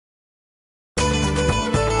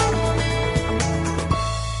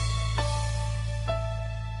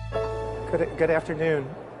Good afternoon.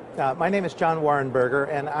 My name is Jon Wahrenberger,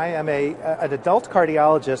 and I am an adult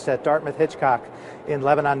cardiologist at Dartmouth-Hitchcock in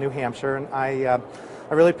Lebanon, New Hampshire, and I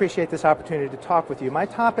really appreciate this opportunity to talk with you. My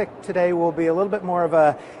topic today will be a little bit more of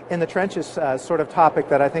a in-the-trenches sort of topic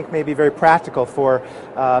that I think may be very practical for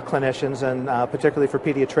clinicians and particularly for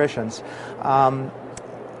pediatricians.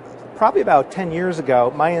 Probably about 10 years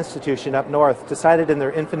ago, my institution up north decided in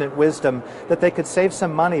their infinite wisdom that they could save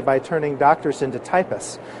some money by turning doctors into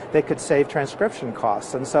typists. They could save transcription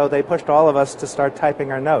costs, and so they pushed all of us to start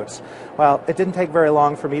typing our notes. Well, it didn't take very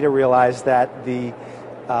long for me to realize that the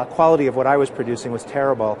quality of what I was producing was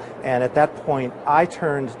terrible, and at that point I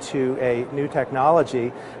turned to a new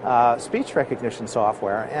technology, speech recognition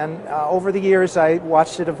software, and over the years I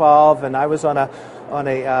watched it evolve, and I was on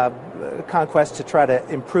a conquest to try to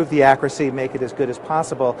improve the accuracy, make it as good as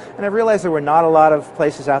possible. And I realized there were not a lot of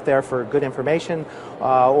places out there for good information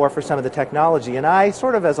or for some of the technology. And I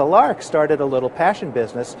sort of as a lark started a little passion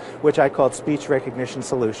business, which I called Speech Recognition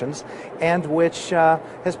Solutions, and which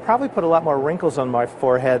has probably put a lot more wrinkles on my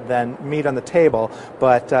forehead than meat on the table.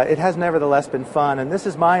 But it has nevertheless been fun. And this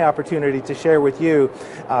is my opportunity to share with you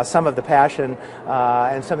some of the passion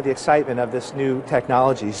and some of the excitement of this new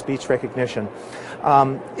technology, speech recognition.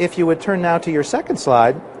 If you would turn now to your second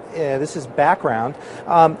slide, this is background.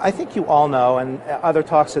 I think you all know, and other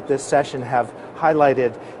talks at this session have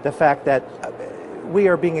highlighted the fact that we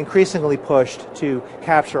are being increasingly pushed to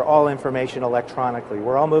capture all information electronically.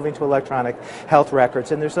 We're all moving to electronic health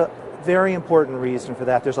records, and there's a very important reason for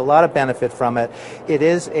that. There's a lot of benefit from it. It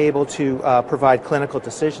is able to provide clinical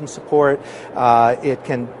decision support. It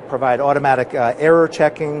can provide automatic error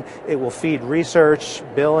checking. It will feed research,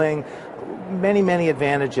 billing, many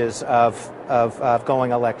advantages of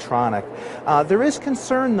going electronic. There is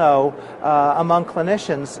concern, though, among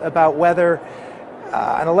clinicians about whether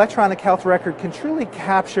an electronic health record can truly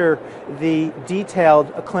capture the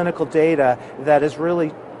detailed clinical data that is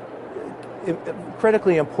really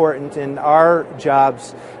critically important in our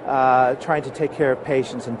jobs trying to take care of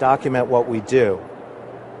patients and document what we do.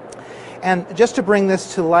 And just to bring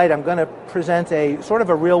this to light, I'm going to present a sort of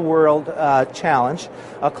a real-world challenge,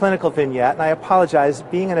 a clinical vignette. And I apologize,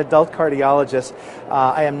 being an adult cardiologist,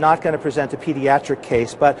 I am not going to present a pediatric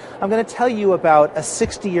case, but I'm going to tell you about a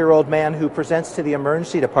 60-year-old man who presents to the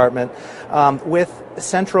emergency department with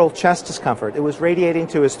central chest discomfort. It was radiating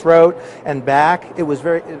to his throat and back. It was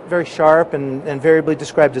very sharp and variably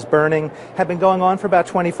described as burning. Had been going on for about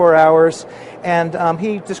 24 hours, and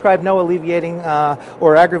he described no alleviating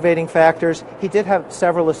or aggravating factors. He did have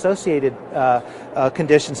several associated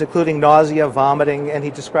conditions, including nausea, vomiting, and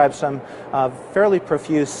he described some fairly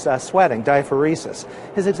profuse sweating, diaphoresis.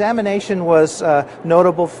 His examination was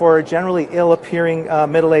notable for a generally ill-appearing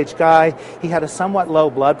middle-aged guy. He had a somewhat low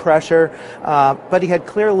blood pressure, but he had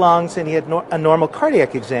clear lungs and he had a normal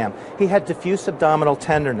cardiac exam. He had diffuse abdominal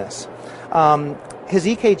tenderness. His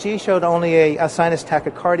EKG showed only a sinus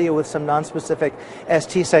tachycardia with some nonspecific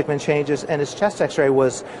ST segment changes, and his chest X-ray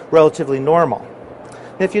was relatively normal.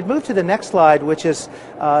 If you'd move to the next slide, which is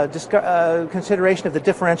consideration of the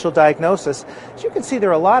differential diagnosis, as you can see,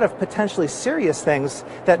 there are a lot of potentially serious things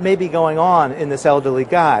that may be going on in this elderly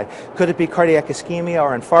guy. Could it be cardiac ischemia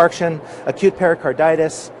or infarction, acute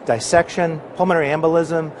pericarditis, dissection, pulmonary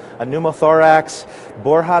embolism, a pneumothorax,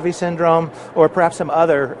 Boerhaave syndrome, or perhaps some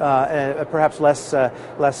other, perhaps less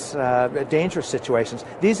dangerous situations?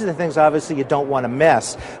 These are the things, obviously, you don't want to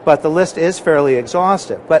miss, but the list is fairly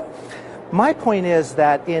exhaustive. But my point is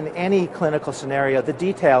that in any clinical scenario, the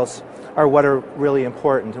details are what are really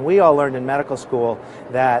important. And we all learned in medical school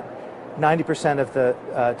that 90% of the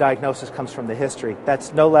diagnosis comes from the history.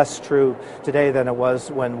 That's no less true today than it was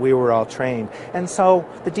when we were all trained. And so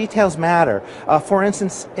the details matter. For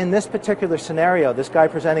instance, in this particular scenario, this guy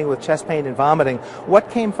presenting with chest pain and vomiting, what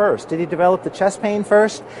came first? Did he develop the chest pain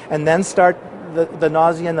first and then start the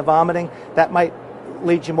nausea and the vomiting? That might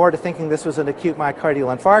lead you more to thinking this was an acute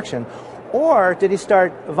myocardial infarction. Or did he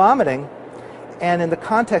start vomiting, and in the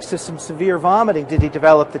context of some severe vomiting, did he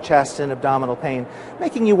develop the chest and abdominal pain,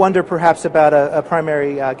 making you wonder perhaps about a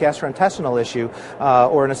primary gastrointestinal issue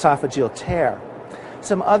or an esophageal tear?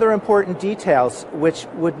 Some other important details which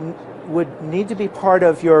would need to be part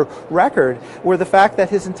of your record were the fact that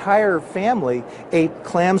his entire family ate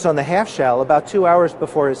clams on the half shell about 2 hours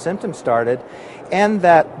before his symptoms started, and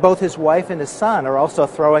that both his wife and his son are also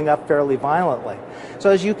throwing up fairly violently. So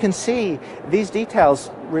as you can see, these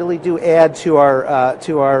details really do add to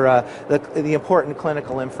the important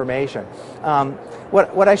clinical information.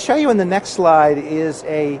 What I show you in the next slide is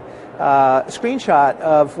a screenshot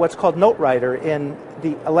of what's called Note Writer in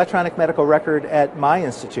the electronic medical record at my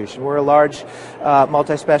institution. We're a large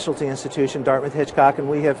multi-specialty institution, Dartmouth-Hitchcock, and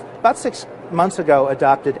we have about 6 months ago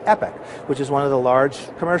adopted Epic, which is one of the large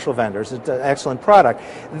commercial vendors. It's an excellent product.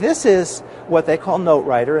 This is what they call Note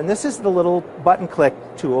Writer, and this is the little button click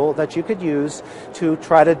tool that you could use to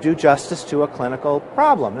try to do justice to a clinical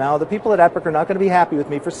problem. Now, the people at Epic are not going to be happy with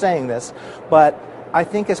me for saying this, but I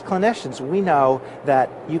think as clinicians, we know that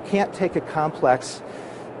you can't take a complex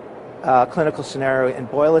clinical scenario and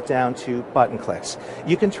boil it down to button clicks.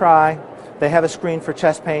 You can try. They have a screen for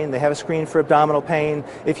chest pain. They have a screen for abdominal pain.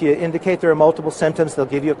 If you indicate there are multiple symptoms, they'll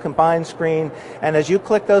give you a combined screen. And as you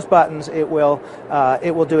click those buttons, it will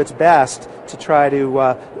do its best to try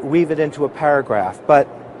to weave it into a paragraph. But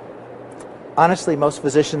honestly, most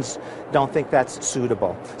physicians don't think that's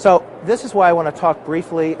suitable. So this is why I want to talk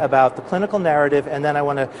briefly about the clinical narrative, and then I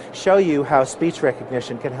want to show you how speech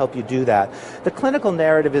recognition can help you do that. The clinical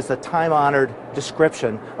narrative is a time-honored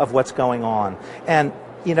description of what's going on. And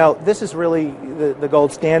you know, this is really the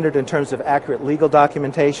gold standard in terms of accurate legal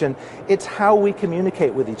documentation. It's how we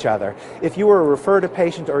communicate with each other. If you were to refer a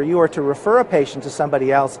patient or you were to refer a patient to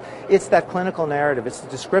somebody else, it's that clinical narrative. It's the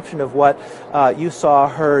description of what you saw,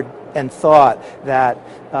 heard, and thought that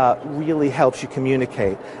really helps you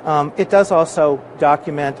communicate. It does also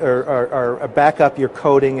document or back up your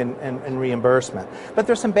coding and reimbursement. But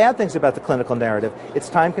there's some bad things about the clinical narrative. It's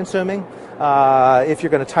time-consuming if you're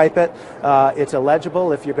going to type it. It's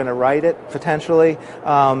illegible if you're going to write it, potentially.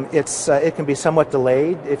 It can be somewhat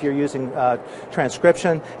delayed if you're using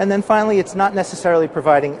transcription. And then finally, it's not necessarily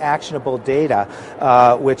providing actionable data,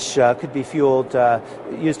 which could be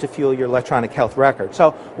used to fuel your electronic health record.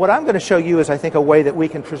 So what I'm going to show you is, I think, a way that we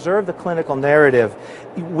can preserve the clinical narrative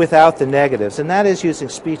without the negatives, and that is using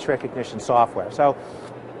speech recognition software. So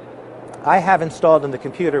I have installed in the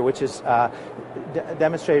computer, which is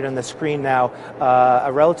demonstrated on the screen now,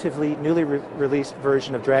 a relatively newly released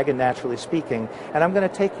version of Dragon Naturally Speaking, and I'm going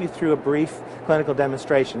to take you through a brief clinical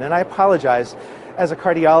demonstration. And I apologize, as a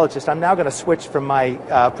cardiologist, I'm now going to switch from my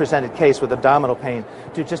presented case with abdominal pain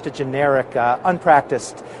to just a generic,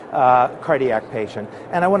 unpracticed cardiac patient.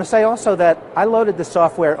 And I want to say also that I loaded the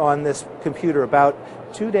software on this computer about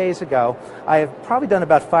 2 days ago. I have probably done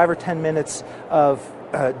about 5 or 10 minutes of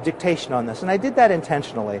dictation on this, and I did that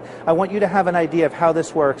intentionally. I want you to have an idea of how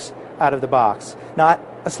this works out of the box, not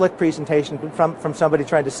a slick presentation from somebody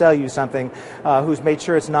trying to sell you something who's made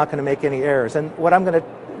sure it's not going to make any errors. And what I'm going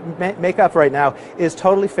to make up right now is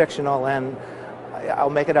totally fictional, and I'll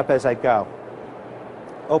make it up as I go.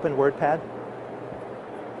 Open WordPad,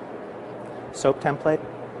 SOAP template,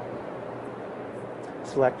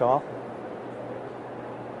 select all,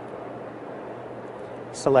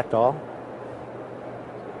 select all,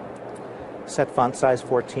 set font size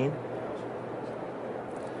 14,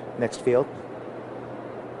 next field.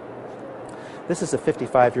 This is a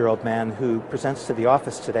 55-year-old man who presents to the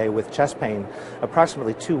office today with chest pain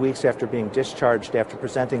approximately 2 weeks after being discharged after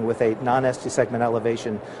presenting with a non-ST segment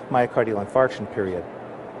elevation myocardial infarction period.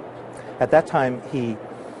 At that time, he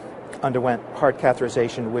underwent heart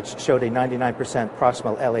catheterization, which showed a 99%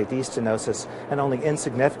 proximal LAD stenosis and only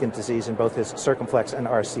insignificant disease in both his circumflex and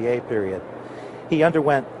RCA period. He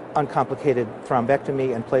underwent uncomplicated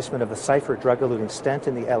thrombectomy and placement of a Cypher drug-eluting stent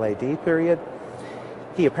in the LAD period.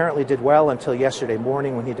 He apparently did well until yesterday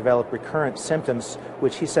morning when he developed recurrent symptoms,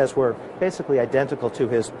 which he says were basically identical to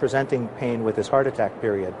his presenting pain with his heart attack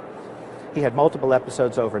period. He had multiple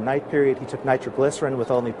episodes overnight period. He took nitroglycerin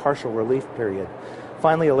with only partial relief period.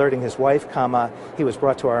 Finally, alerting his wife, he was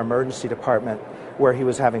brought to our emergency department where he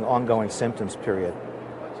was having ongoing symptoms period.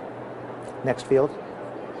 Next field.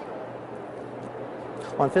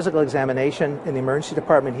 On physical examination in the emergency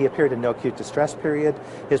department, he appeared in no acute distress period.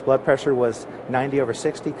 His blood pressure was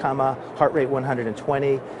 90/60, heart rate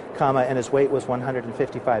 120, and his weight was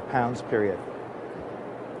 155 pounds period.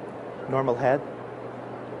 Normal head,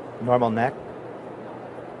 normal neck,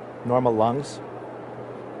 normal lungs.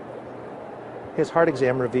 His heart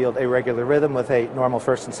exam revealed a regular rhythm with a normal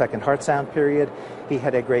first and second heart sound period. He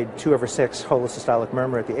had a grade 2/6 holosystolic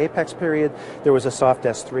murmur at the apex period. There was a soft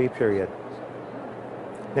S3 period.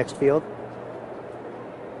 Next field.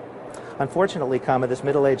 Unfortunately, this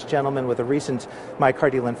middle-aged gentleman with a recent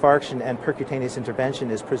myocardial infarction and percutaneous intervention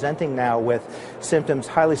is presenting now with symptoms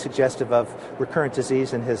highly suggestive of recurrent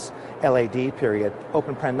disease in his LAD period.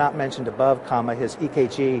 Open paren not mentioned above, his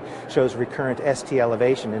EKG shows recurrent ST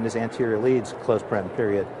elevation in his anterior leads, close paren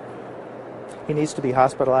period. He needs to be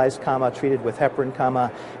hospitalized, treated with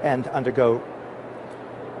heparin, and undergo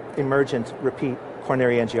emergent repeat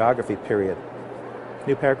coronary angiography period.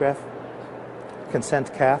 New paragraph.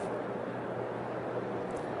 Consent cath.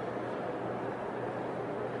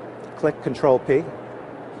 click Control P.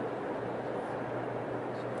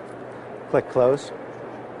 Click Close.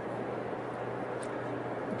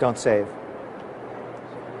 Don't save.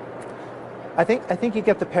 I think you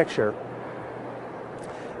get the picture.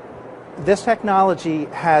 This technology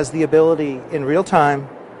has the ability in real time,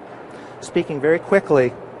 speaking very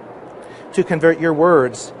quickly, to convert your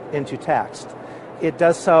words into text. It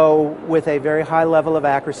does so with a very high level of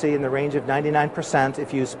accuracy in the range of 99%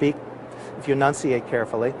 if you enunciate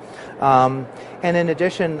carefully. And in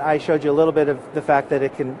addition, I showed you a little bit of the fact that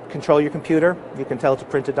it can control your computer. You can tell it to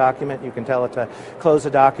print a document. You can tell it to close a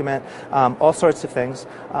document. All sorts of things.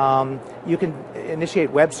 You can initiate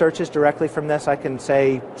web searches directly from this. I can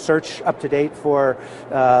say, search up to date for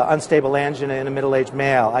unstable angina in a middle-aged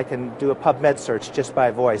male. I can do a PubMed search just by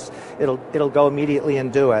voice. It'll go immediately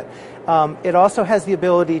and do it. It also has the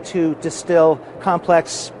ability to distill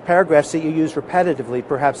complex paragraphs that you use repetitively,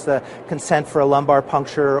 perhaps the consent for a lumbar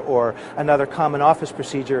puncture or another common office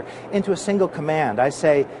procedure, into a single command. I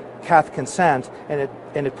say cath consent, and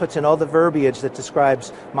it puts in all the verbiage that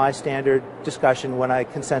describes my standard discussion when I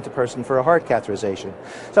consent a person for a heart catheterization.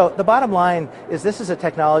 So the bottom line is this is a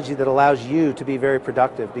technology that allows you to be very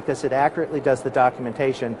productive because it accurately does the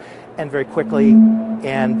documentation and very quickly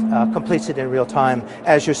and completes it in real time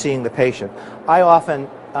as you're seeing the patient. I often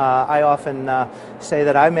say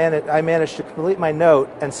that I managed to complete my note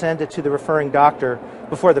and send it to the referring doctor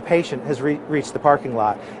before the patient has reached the parking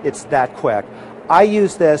lot. It's that quick. I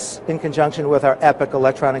use this in conjunction with our Epic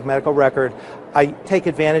electronic medical record. I take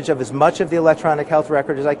advantage of as much of the electronic health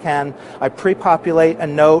record as I can. I pre-populate a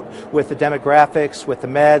note with the demographics, with the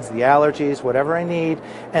meds, the allergies, whatever I need,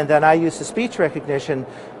 and then I use the speech recognition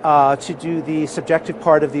to do the subjective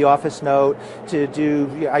part of the office note.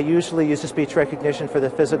 I usually use the speech recognition for the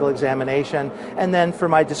physical examination, and then for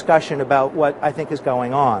my discussion about what I think is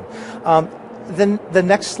going on. The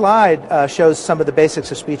next slide shows some of the basics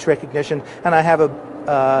of speech recognition, and I have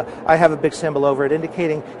a big symbol over it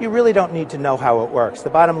indicating you really don't need to know how it works.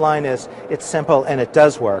 The bottom line is it's simple and it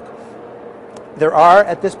does work. There are,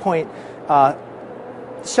 at this point,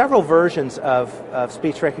 several versions of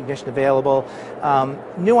speech recognition available.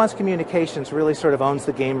 Nuance Communications really sort of owns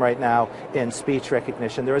the game right now in speech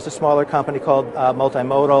recognition. There is a smaller company called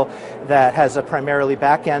Multimodal that has a primarily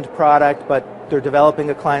back-end product, but they're developing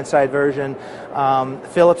a client-side version.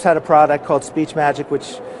 Philips had a product called Speech Magic,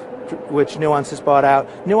 which Nuance has bought out.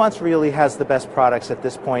 Nuance really has the best products at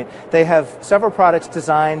this point. They have several products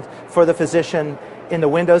designed for the physician in the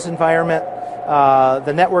Windows environment.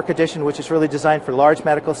 The Network Edition, which is really designed for large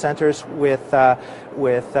medical centers particularly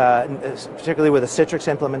with a Citrix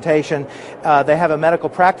implementation. They have a Medical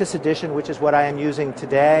Practice Edition, which is what I am using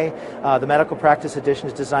today. The Medical Practice Edition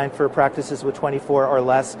is designed for practices with 24 or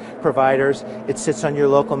less providers. It sits on your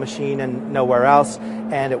local machine and nowhere else,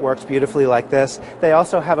 and it works beautifully like this. They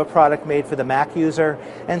also have a product made for the Mac user,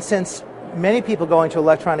 and since many people going to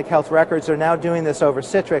electronic health records are now doing this over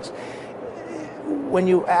Citrix, when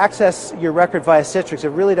you access your record via Citrix,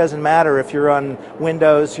 it really doesn't matter if you're on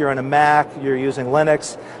Windows, you're on a Mac, you're using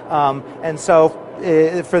Linux. And so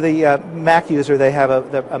for the Mac user, they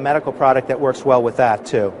have a medical product that works well with that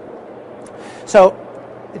too. So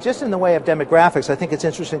just in the way of demographics, I think it's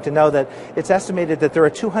interesting to know that it's estimated that there are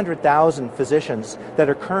 200,000 physicians that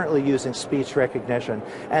are currently using speech recognition.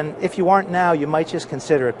 And if you aren't now, you might just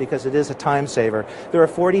consider it because it is a time saver. There are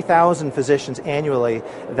 40,000 physicians annually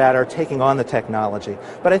that are taking on the technology.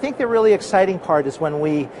 But I think the really exciting part is when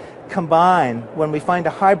we find a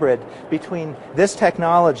hybrid between this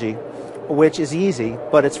technology, which is easy,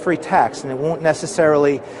 but it's free text, and it won't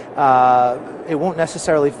necessarily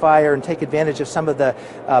fire and take advantage of some of the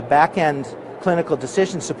back-end clinical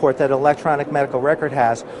decision support that electronic medical record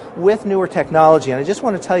has with newer technology. And I just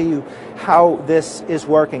want to tell you how this is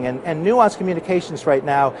working. And Nuance Communications right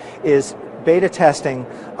now is beta testing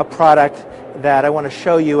a product that I want to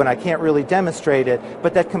show you, and I can't really demonstrate it,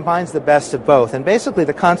 but that combines the best of both. And basically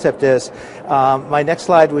the concept is, my next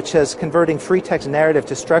slide, which says converting free text narrative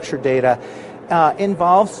to structured data,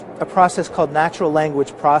 involves a process called natural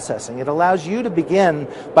language processing. It allows you to begin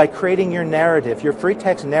by creating your narrative, your free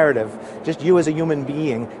text narrative, just you as a human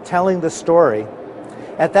being telling the story.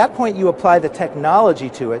 At that point, you apply the technology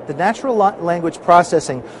to it. The natural language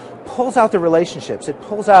processing pulls out the relationships. It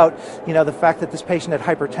pulls out, the fact that this patient had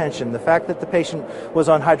hypertension, the fact that the patient was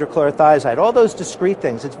on hydrochlorothiazide, all those discrete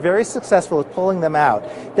things. It's very successful at pulling them out.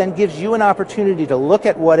 Then gives you an opportunity to look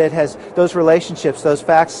at what it has, those relationships, those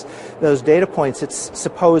facts, those data points it's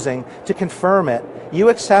supposing, to confirm it. You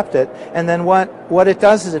accept it, and then what it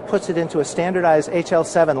does is it puts it into a standardized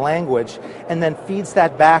HL7 language and then feeds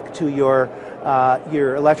that back to your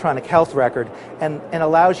your electronic health record and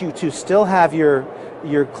allows you to still have your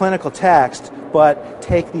clinical text, but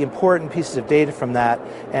take the important pieces of data from that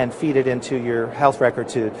and feed it into your health record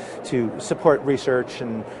to support research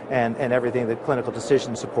and everything that clinical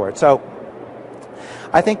decision support. So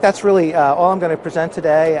I think that's really all I'm going to present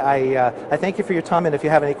today. I thank you for your time, and if you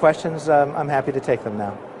have any questions, I'm happy to take them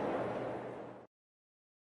now.